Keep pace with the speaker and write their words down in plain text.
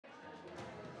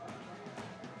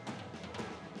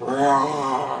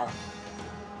Well,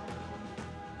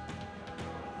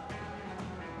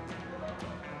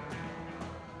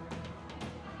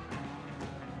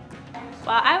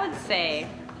 I would say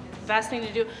the best thing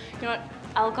to do, you know what,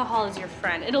 alcohol is your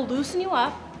friend. It'll loosen you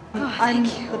up. Oh, I'm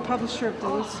the publisher of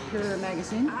the Superior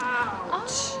magazine.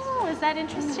 Oh, is that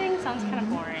interesting? Sounds kind of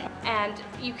boring. And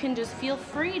you can just feel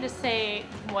free to say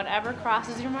whatever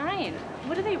crosses your mind.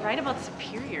 What do they write about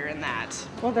Superior in that?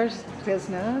 Well, there's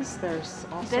business, there's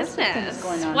all sorts of things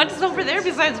going on. What's over there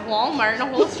besides Walmart and a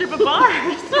whole strip of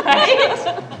bars,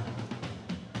 right?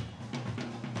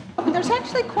 There's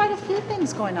actually quite a few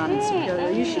things going on in Superior.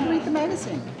 You should read the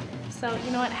magazine. So,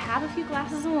 you know what, have a few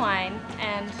glasses of wine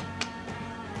and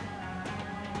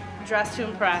dress to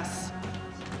impress.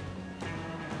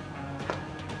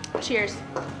 Cheers.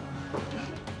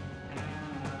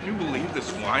 Can you believe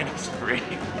this wine is free?